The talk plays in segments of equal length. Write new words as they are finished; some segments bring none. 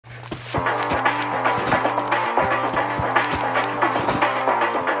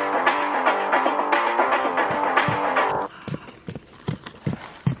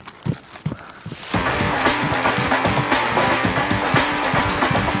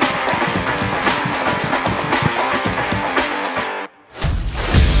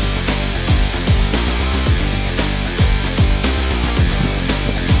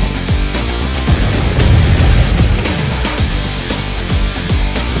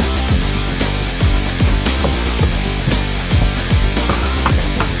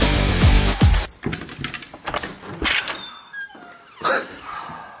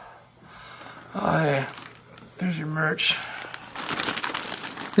merch.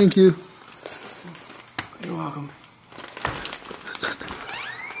 Thank you. You're welcome.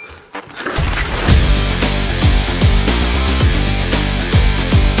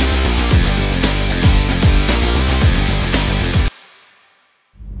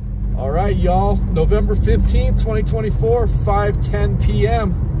 All right, y'all. November 15th, 2024, 5:10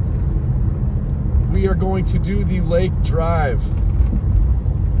 p.m. We are going to do the lake drive.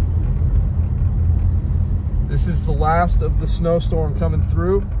 This is the last of the snowstorm coming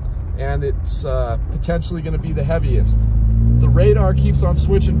through, and it's potentially going to be the heaviest. The radar keeps on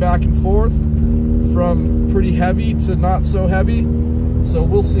switching back and forth from pretty heavy to not so heavy, so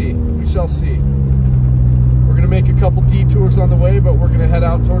we'll see. We shall see. We're going to make a couple detours on the way, but we're going to head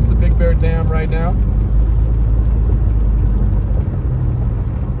out towards the Big Bear Dam right now.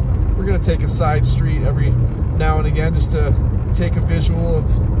 We're going to take a side street every now and again just to take a visual of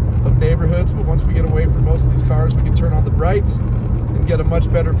neighborhoods, but once we get away from most of these cars, we can turn on the brights and get a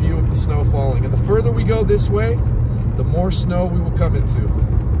much better view of the snow falling. And the further we go this way, the more snow we will come into.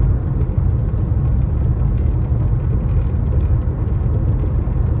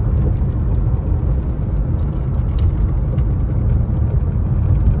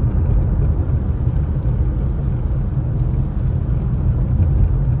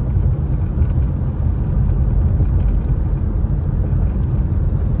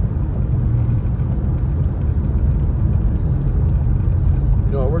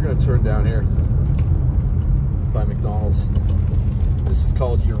 Turn down here by McDonald's. This is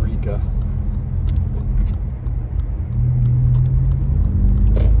called Eureka.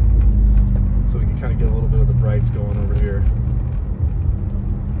 So we can kind of get a little bit of the brights going over here.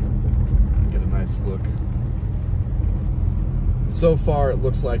 Get a nice look. So far it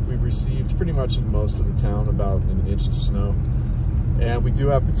looks like we've received pretty much in most of the town about an inch of snow. And we do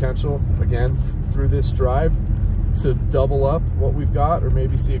have potential, again, through this drive to double up what we've got, or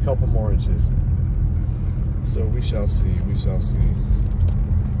maybe see a couple more inches. So we shall see, we shall see.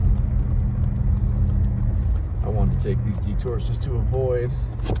 I wanted to take these detours just to avoid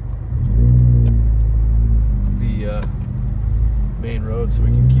the main road so we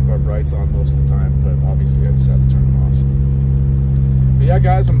can keep our brights on most of the time, but obviously I just had to turn them off. But yeah,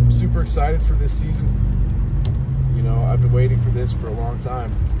 guys, I'm super excited for this season. You know, I've been waiting for this for a long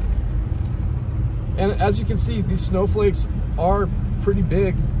time. And as you can see, these snowflakes are pretty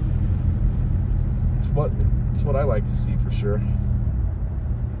big. It's what I like to see for sure.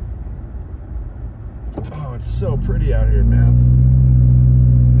 Oh, it's so pretty out here, man.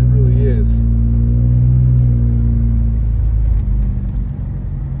 It really is.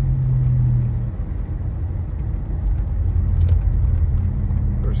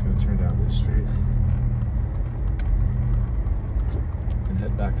 We're just gonna turn down this street and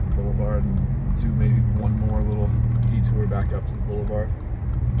head back to the boulevard and do maybe one more little detour back up to the boulevard.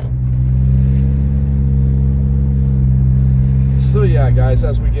 So yeah, guys,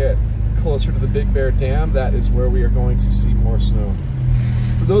 as we get closer to the Big Bear Dam, that is where we are going to see more snow.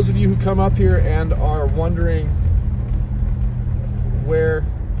 For those of you who come up here and are wondering where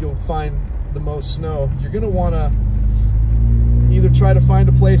you'll find the most snow, you're going to want to either try to find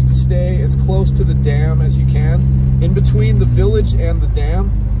a place to stay as close to the dam as you can, in between the village and the dam,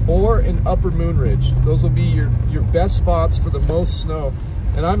 or in Upper Moon Ridge. Those will be your best spots for the most snow.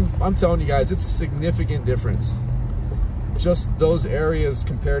 And I'm telling you guys, it's a significant difference. Just those areas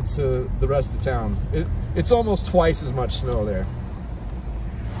compared to the rest of town. It's almost twice as much snow there.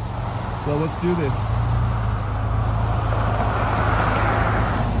 So let's do this.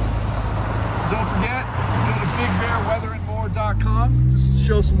 Don't forget, go to BigBearWeatherandMore.com to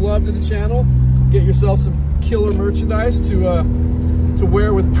show some love to the channel. Get yourself some killer merchandise to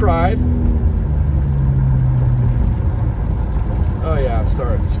wear with pride. Oh yeah, it's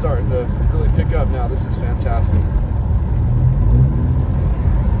starting to really pick up now. This is fantastic.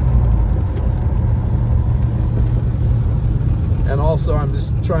 And also, I'm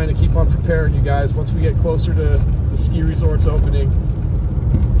just trying to keep on preparing you guys. Once we get closer to the ski resorts opening,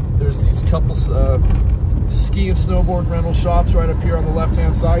 there's these couple ski and snowboard rental shops right up here on the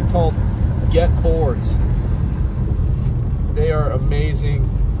left-hand side called Getboards. They are amazing,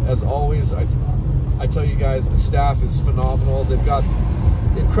 as always. I tell you guys, the staff is phenomenal. They've got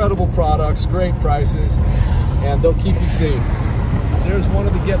incredible products, great prices, and they'll keep you safe. There's one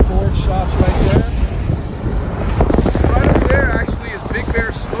of the Getboards shops right there. Right over there, actually, is Big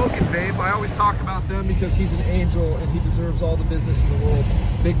Bear Smoke and Vape. I always talk about them because he's an angel and he deserves all the business in the world.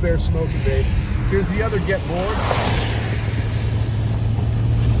 Big Bear Smoke and Vape. Here's the other Getboards.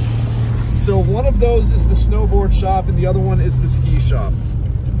 So one of those is the snowboard shop and the other one is the ski shop.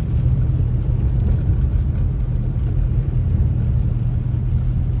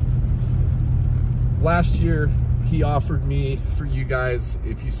 last year he offered me for you guys,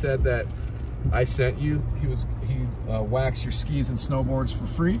 if you said that I sent you, he waxed your skis and snowboards for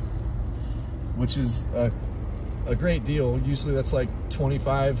free, which is a great deal. Usually that's like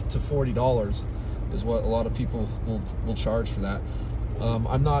 $25 to $40 is what a lot of people will charge for that.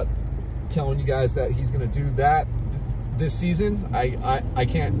 I'm not telling you guys that he's gonna do that this season. I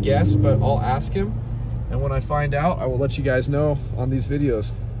can't guess, but I'll ask him, and when I find out, I will let you guys know on these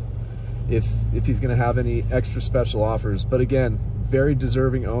videos if he's gonna have any extra special offers. But again, very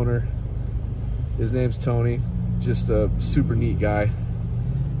deserving owner. His name's Tony, just a super neat guy.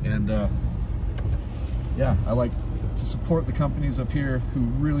 And yeah, I like to support the companies up here who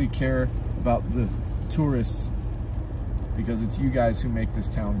really care about the tourists, because it's you guys who make this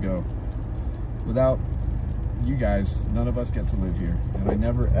town go. Without you guys, none of us get to live here, and I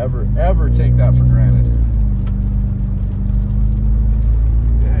never, ever, ever take that for granted.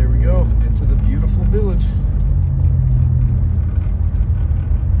 Yeah, here we go, into the beautiful village.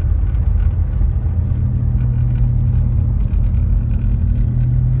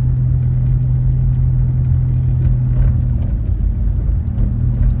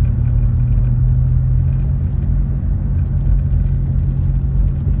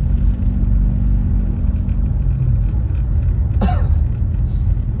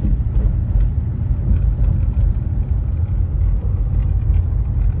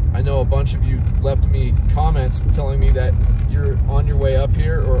 I know a bunch of you left me comments telling me that you're on your way up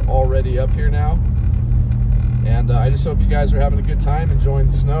here or already up here now. And I just hope you guys are having a good time enjoying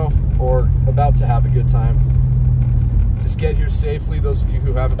the snow, or about to have a good time. Just get here safely, those of you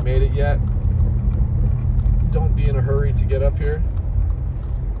who haven't made it yet. Don't be in a hurry to get up here.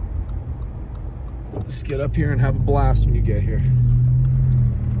 Just get up here and have a blast when you get here.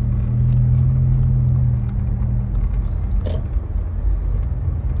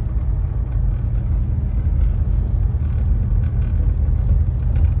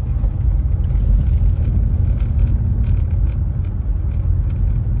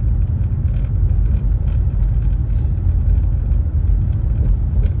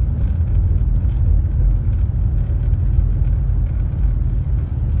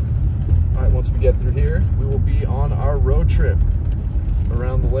 Once we get through here, we will be on our road trip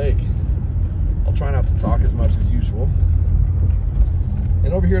around the lake. I'll try not to talk as much as usual.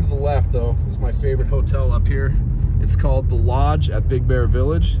 And over here to the left, though, is my favorite hotel up here. It's called The Lodge at Big Bear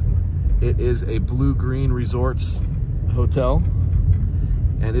Village. It is a blue-green resorts hotel,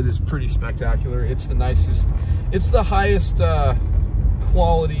 and it is pretty spectacular. It's the nicest, it's the highest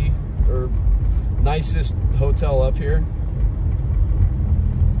quality or nicest hotel up here.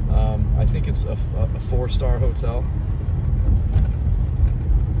 I think it's a 4-star hotel.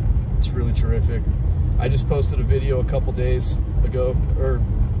 It's really terrific. I just posted a video a couple days ago, or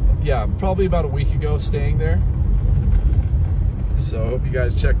yeah, probably about a week ago, staying there. So I hope you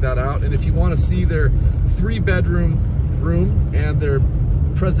guys check that out. And if you want to see their 3-bedroom room and their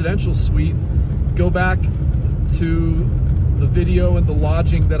presidential suite, go back to the video and the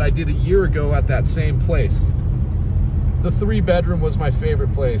lodging that I did a year ago at that same place. The 3-bedroom was my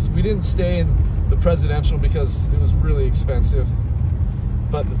favorite place. We didn't stay in the presidential because it was really expensive,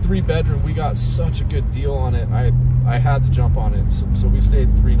 but the 3-bedroom, we got such a good deal on it. I had to jump on it, so we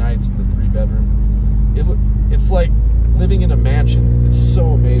stayed 3 nights in the 3-bedroom. It's like living in a mansion. It's so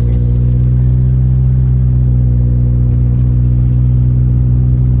amazing.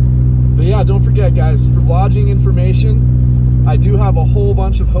 But yeah, don't forget, guys, for lodging information, I do have a whole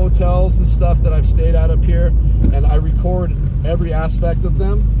bunch of hotels and stuff that I've stayed at up here, and I record every aspect of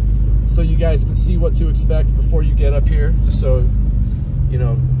them so you guys can see what to expect before you get up here. So, you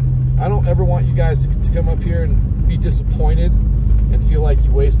know, I don't ever want you guys to come up here and be disappointed and feel like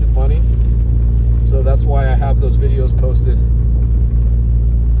you wasted money. So that's why I have those videos posted,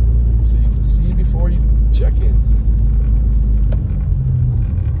 so you can see before you check in.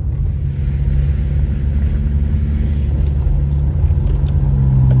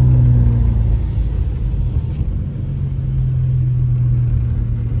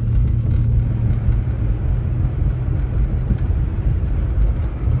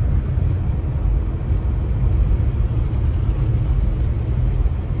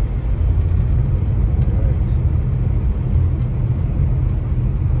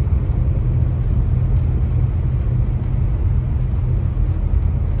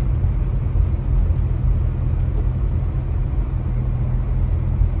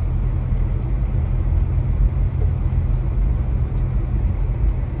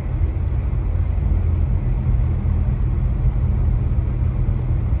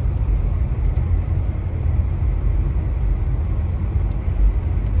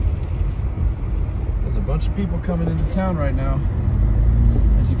 bunch of people coming into town right now.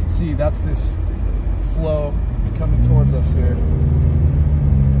 As you can see, that's this flow coming towards us here.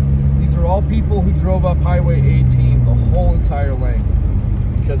 These are all people who drove up Highway 18 the whole entire length,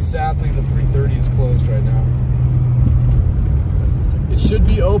 because sadly the 330 is closed right now. It should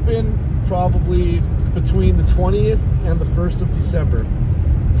be open probably between the 20th and the 1st of December.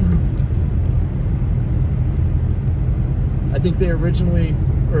 I think they originally,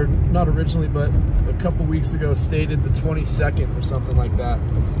 or not originally, but a couple weeks ago stated the 22nd or something like that.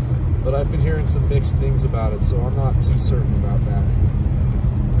 But I've been hearing some mixed things about it, so I'm not too certain about that.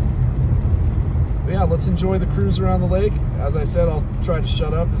 But yeah, let's enjoy the cruise around the lake. As I said, I'll try to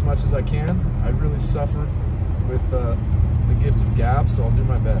shut up as much as I can. I really suffer with the gift of gab, so I'll do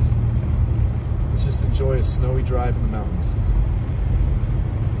my best. Let's just enjoy a snowy drive in the mountains.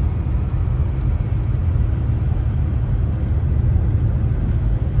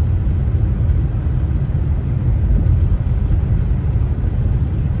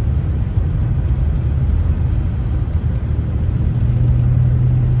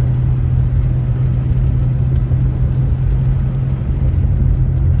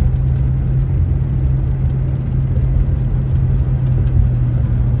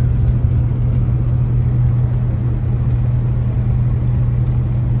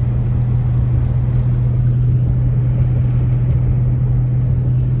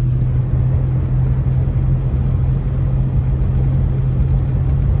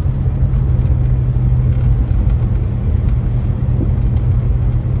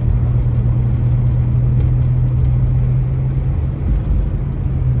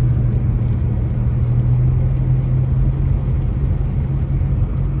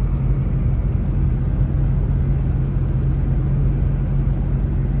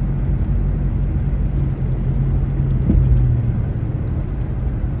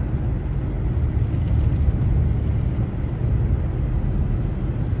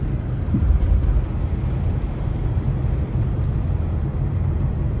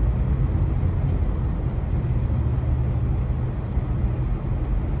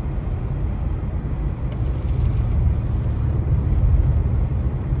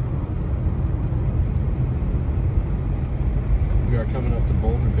 Coming up to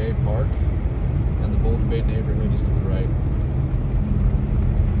Boulder Bay Park, and the Boulder Bay neighborhood is to the right.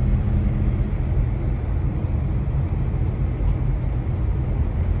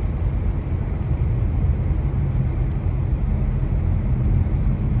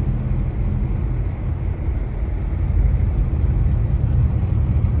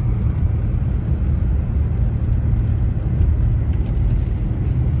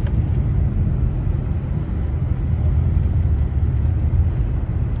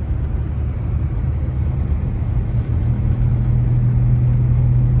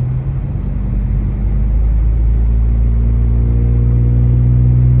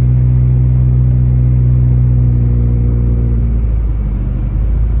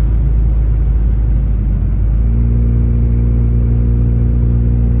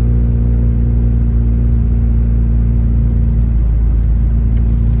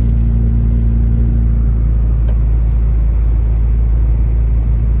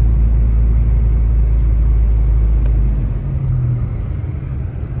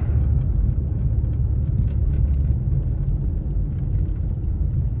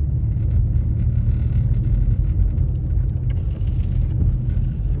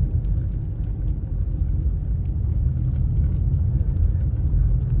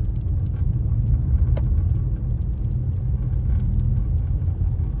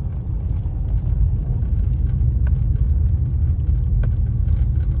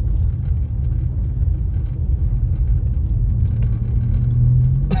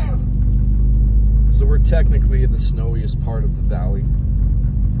 Technically in the snowiest part of the valley,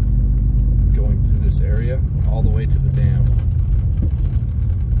 going through this area all the way to the dam.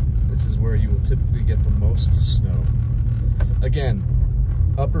 This is where you will typically get the most snow. Again,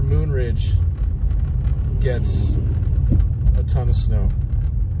 Upper Moon Ridge gets a ton of snow,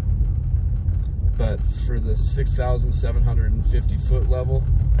 but for the 6,750 foot level,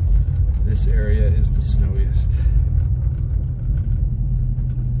 this area is the snowiest.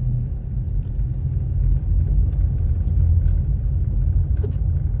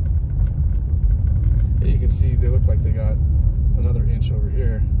 You can see they look like they got another inch over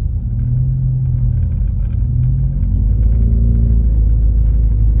here.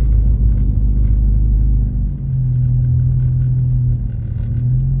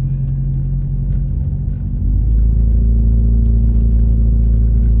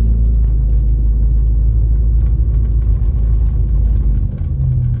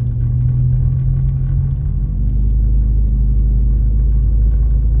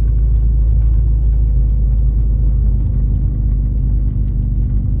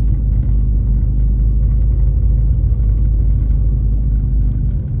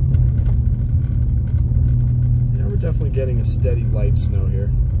 definitely getting a steady light snow here.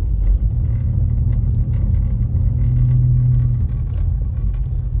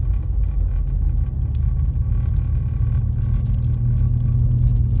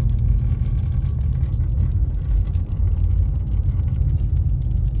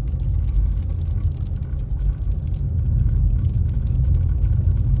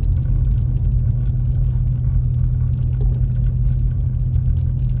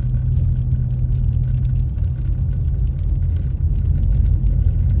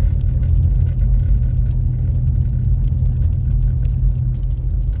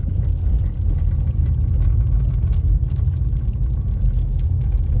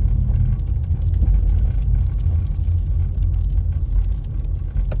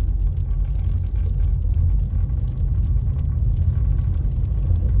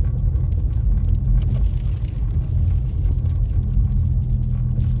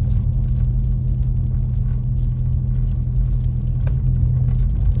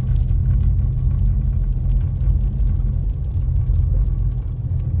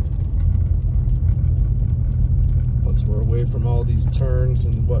 Once we're away from all these turns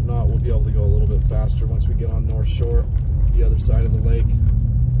and whatnot, we'll be able to go a little bit faster once we get on North Shore, the other side of the lake.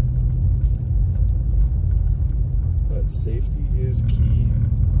 But safety is key.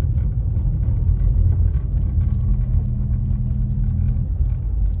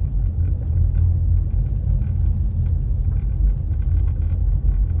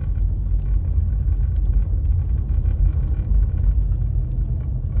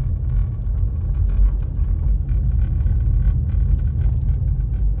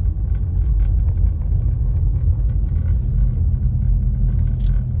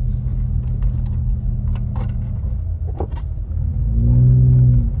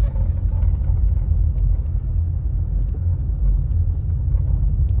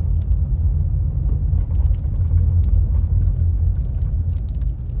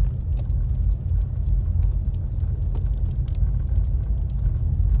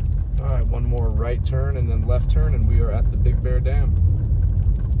 One more right turn and then left turn, and we are at the Big Bear Dam.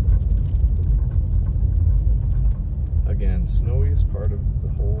 Again, snowiest part of the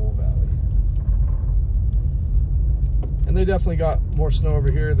whole valley. And they definitely got more snow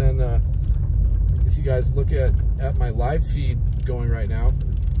over here than, if you guys look at my live feed going right now,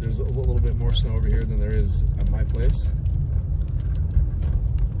 there's a little bit more snow over here than there is at my place.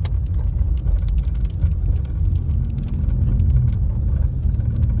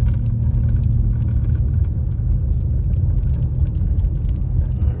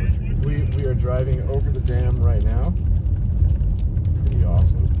 We are driving over the dam right now. Pretty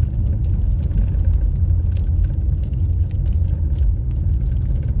awesome.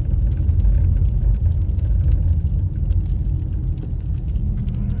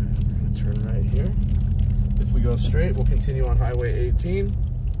 Alright, we're going to turn right here. If we go straight, we'll continue on Highway 18.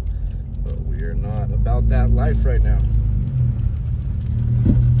 But we are not about that life right now.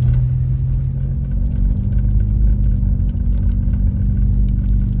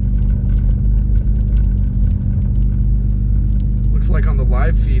 Like on the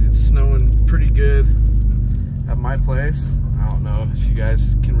live feed, it's snowing pretty good at my place. I don't know if you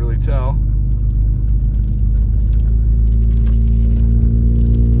guys can really tell,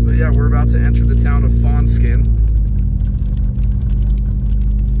 but yeah, we're about to enter the town of Fawnskin,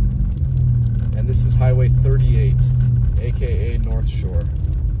 and this is Highway 38, aka North Shore.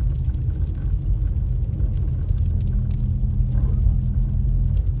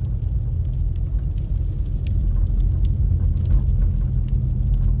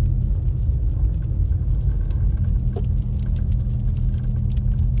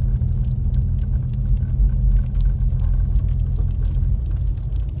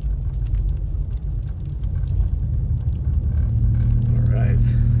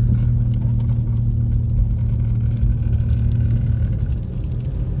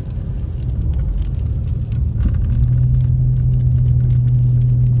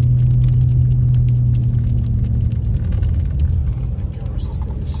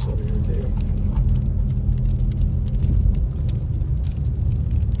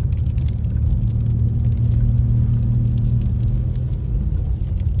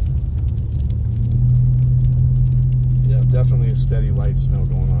 Definitely a steady light snow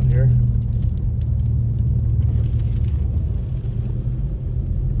going on here.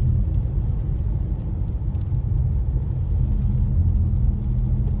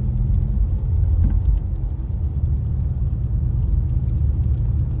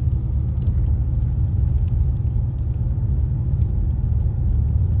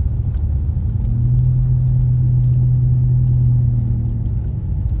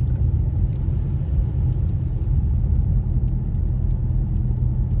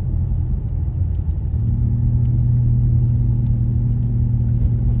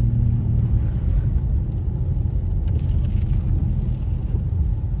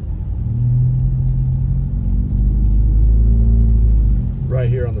 right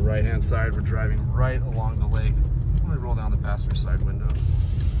here on the right-hand side. We're driving right along the lake. I'm gonna roll down the passenger side window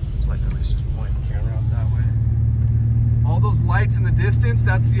so I can at least just point the camera out that way. All those lights in the distance,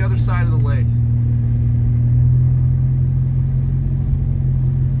 that's the other side of the lake.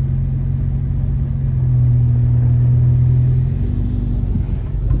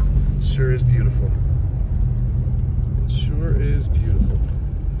 Sure is beautiful. It sure is beautiful.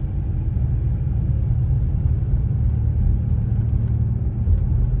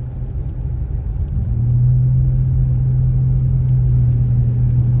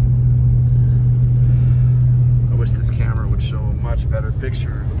 I wish this camera would show a much better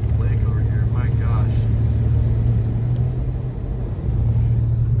picture of the lake over here. My gosh.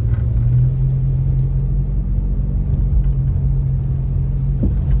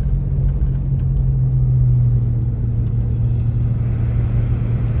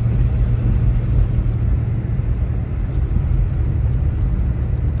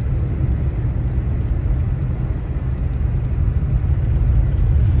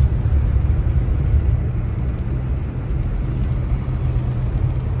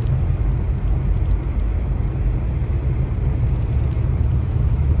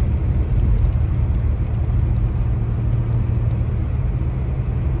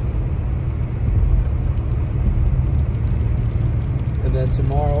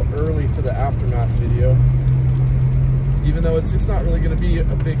 Tomorrow early for the aftermath video, even though it's not really going to be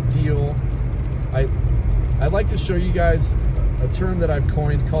a big deal. I'd like to show you guys a term that I've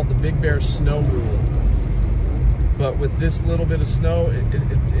coined called the Big Bear snow rule. But with this little bit of snow,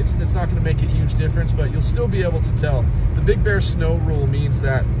 it's not going to make a huge difference, but you'll still be able to tell. The Big Bear snow rule means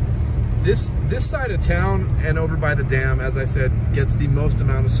that this side of town and over by the dam, as I said, gets the most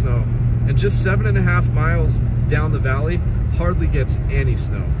amount of snow, and just 7.5 miles down the valley hardly gets any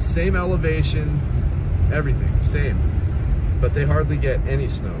snow. Same elevation, everything, same. But they hardly get any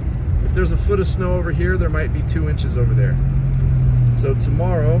snow. If there's a foot of snow over here, there might be 2 inches over there. So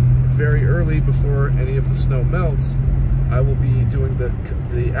tomorrow, very early before any of the snow melts, I will be doing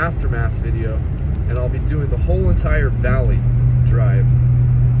the aftermath video, and I'll be doing the whole entire valley drive.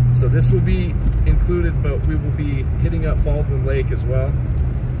 So this will be included, but we will be hitting up Baldwin Lake as well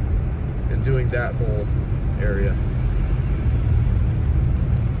and doing that whole area.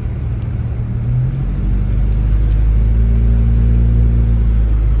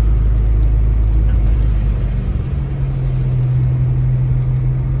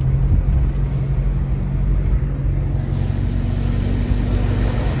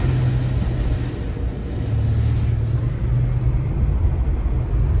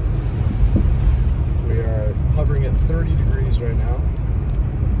 At 30 degrees right now.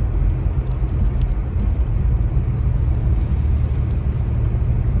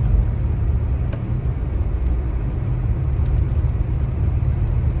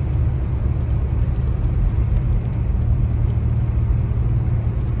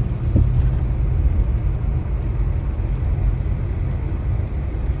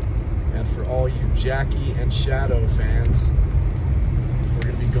 And for all you Jackie and Shadow fans, we're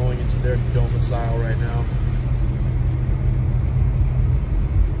going to be going into their domicile right now.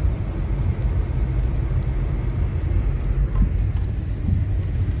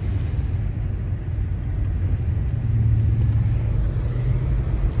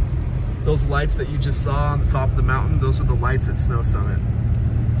 Those lights that you just saw on the top of the mountain, those are the lights at Snow Summit.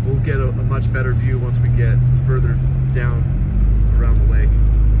 We'll get a much better view once we get further down around the lake.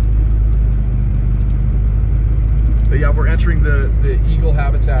 But yeah, we're entering the eagle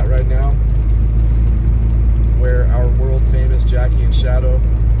habitat right now, where our world famous Jackie and Shadow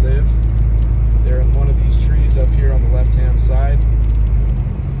live. They're in one of these trees up here on the left-hand side.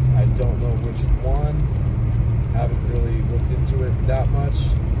 I don't know which one. Haven't really looked into it that much.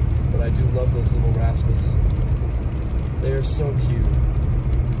 But I do love those little rascals. They are so cute.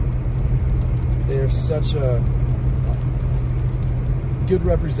 They are such good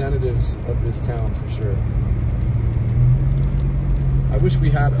representatives of this town for sure. I wish we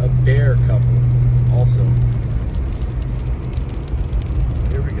had a bear couple also.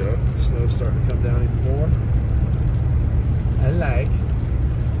 Here we go. The snow's starting to come down even more. I like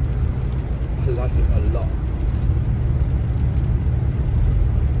it a lot.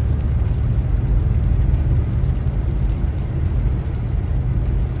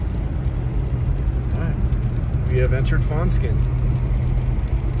 We have entered Fawnskin.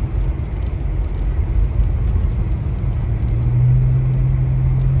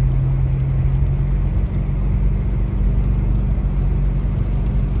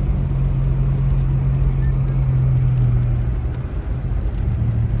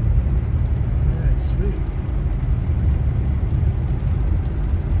 Alright, sweet.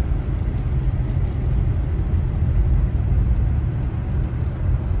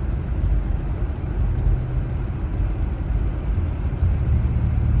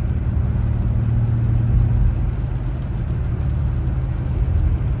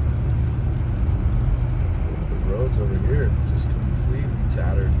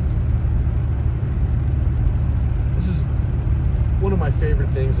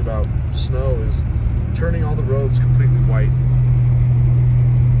 things about snow is turning all the roads completely white.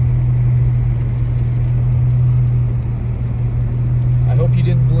 I hope you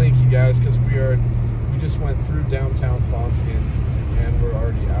didn't blink, you guys, because we just went through downtown Fawnskin and we're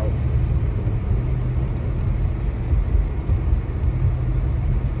already out.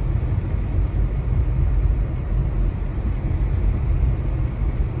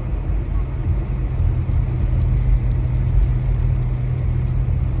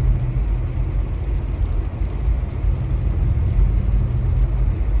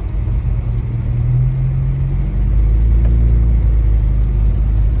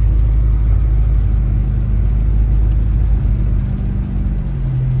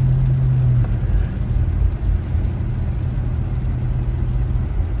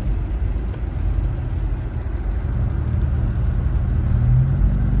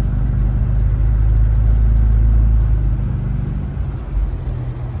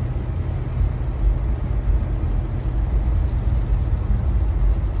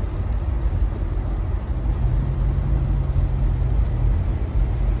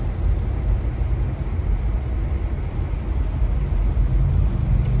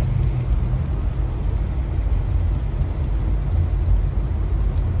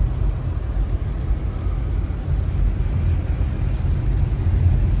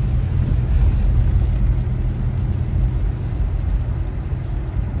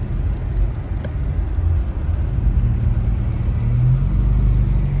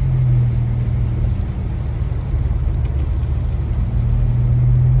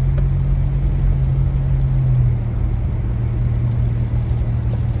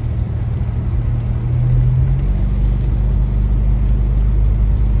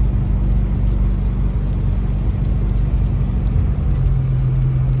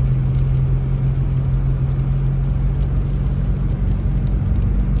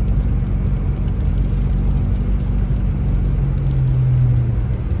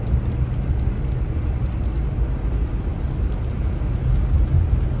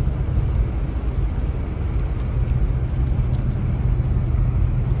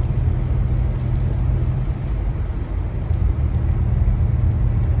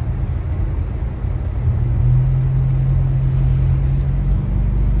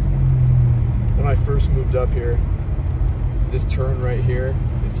 Moved up here, this turn right here,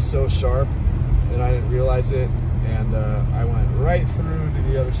 it's so sharp and I didn't realize it, and I went right through to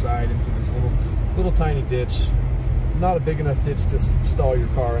the other side into this little tiny ditch. Not a big enough ditch to stall your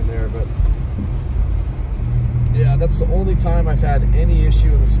car in there, but yeah, that's the only time I've had any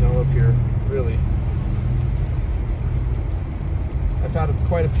issue in the snow up here, really. I've had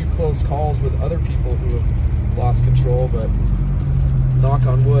quite a few close calls with other people who have lost control, but knock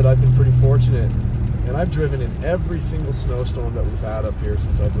on wood, I've been pretty fortunate. And I've driven in every single snowstorm that we've had up here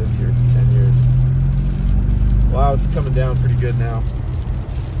since I've lived here for 10 years. Wow, it's coming down pretty good now.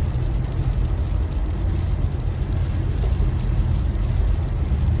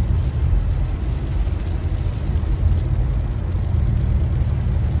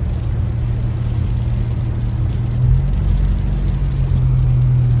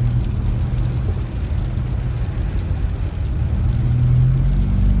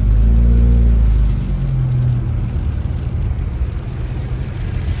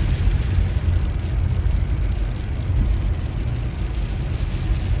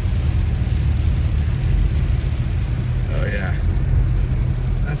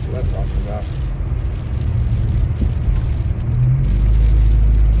 That's what I'm talking about.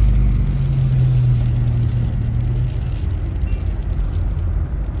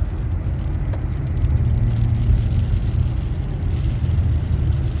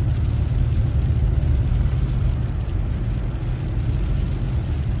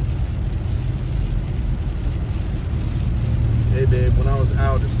 Hey babe, when I was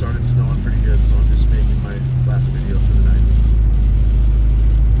out it started snowing pretty good, so I'm just making my last video for the night.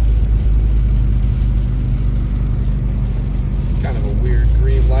 Kind of a weird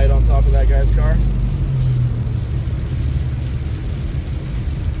green light on top of that guy's car.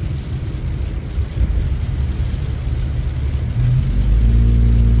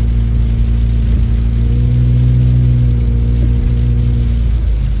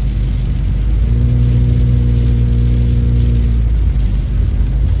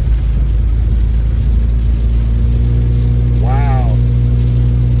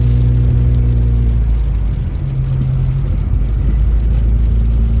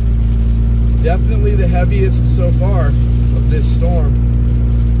 Definitely the heaviest so far of this storm.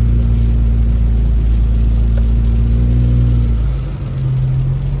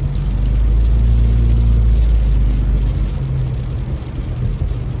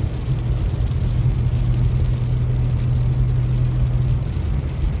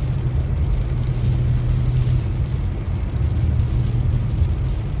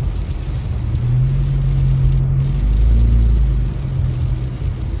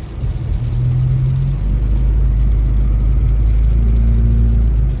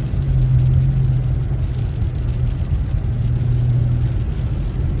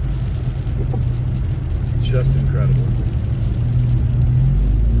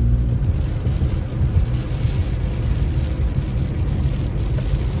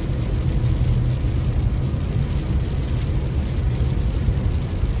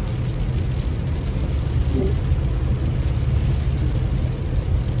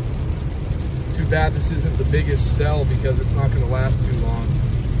 bad this isn't the biggest cell because it's not going to last too long.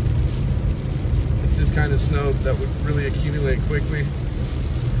 It's this kind of snow that would really accumulate quickly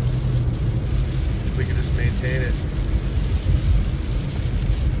if we could just maintain it.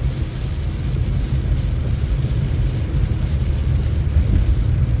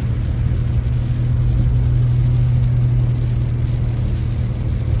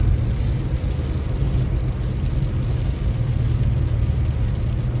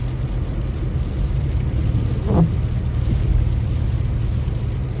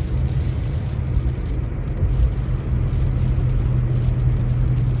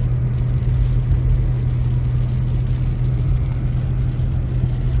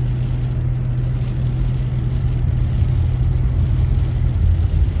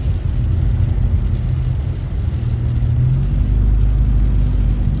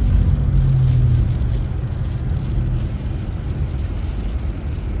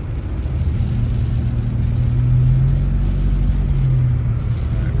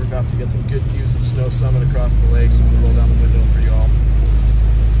 To get some good views of Snow Summit across the lake, so I'm going to roll down the window for y'all.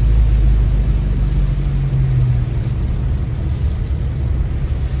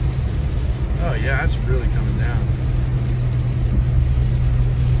 Oh yeah, it's really coming down.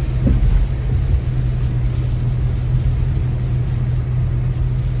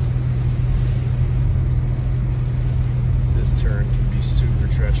 This turn can be super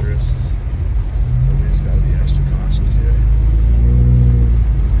treacherous, so we just got to be extra cautious here.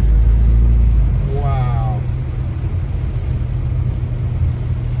 Wow.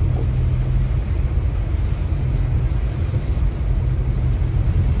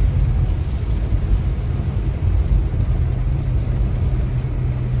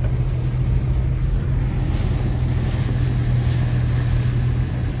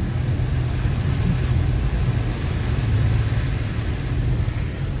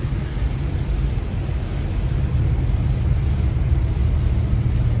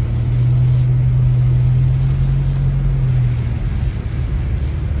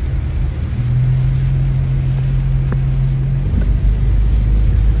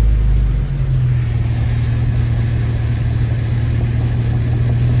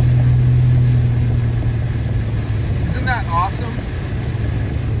 Awesome.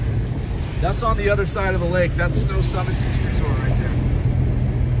 That's on the other side of the lake. That's Snow Summit Ski Resort right there.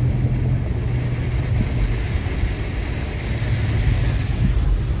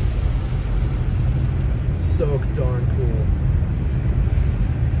 So darn cool.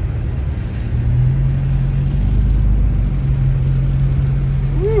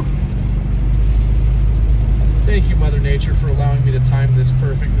 Woo. Thank you, Mother Nature, for allowing me to time this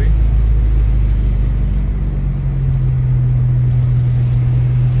perfectly.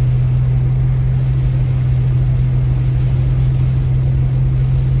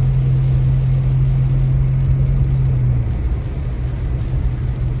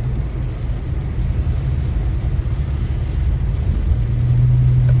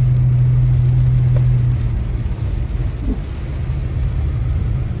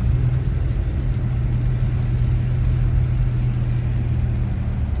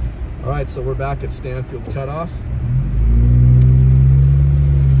 Alright, so we're back at Stanfield Cutoff.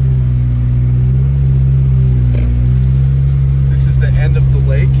 This is the end of the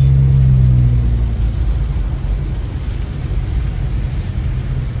lake.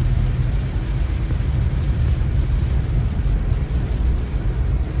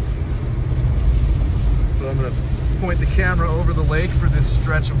 So I'm going to point the camera over the lake for this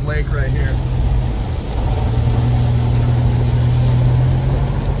stretch of lake right here.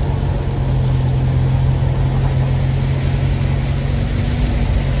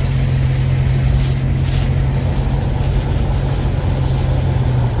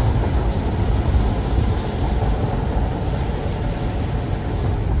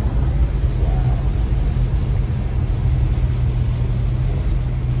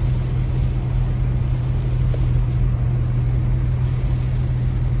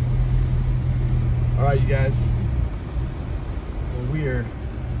 Alright, you guys, well, we are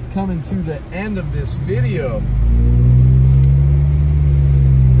coming to the end of this video,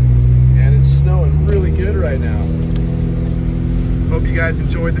 and it's snowing really good right now. Hope you guys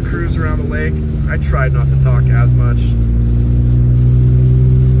enjoyed the cruise around the lake. I tried not to talk as much.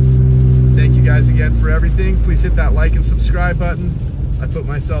 Thank you guys again for everything. Please hit that like and subscribe button. I put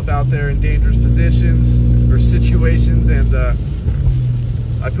myself out there in dangerous positions or situations, and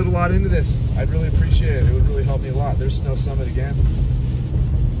I put a lot into this. I'd really appreciate it. It would really help me a lot. There's Snow Summit again.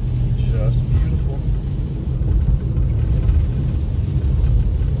 Just beautiful.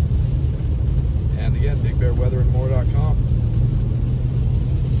 And again, BigBearWeatherandMore.com.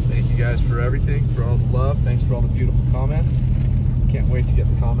 Thank you guys. guys for everything, for all the love. Thanks for all the beautiful comments. Can't wait to get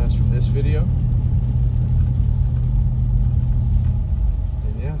the comments from this video.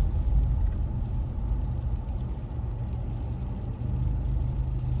 And yeah.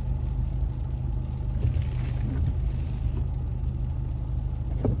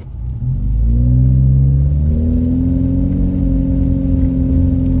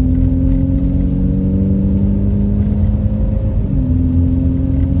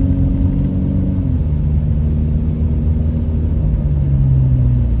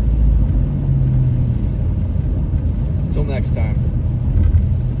 Until next time,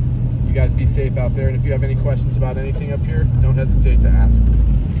 you guys be safe out there, and if you have any questions about anything up here, don't hesitate to ask.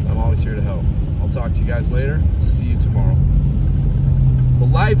 I'm always here to help. I'll talk to you guys later. See you tomorrow. The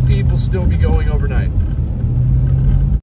live feed will still be going overnight.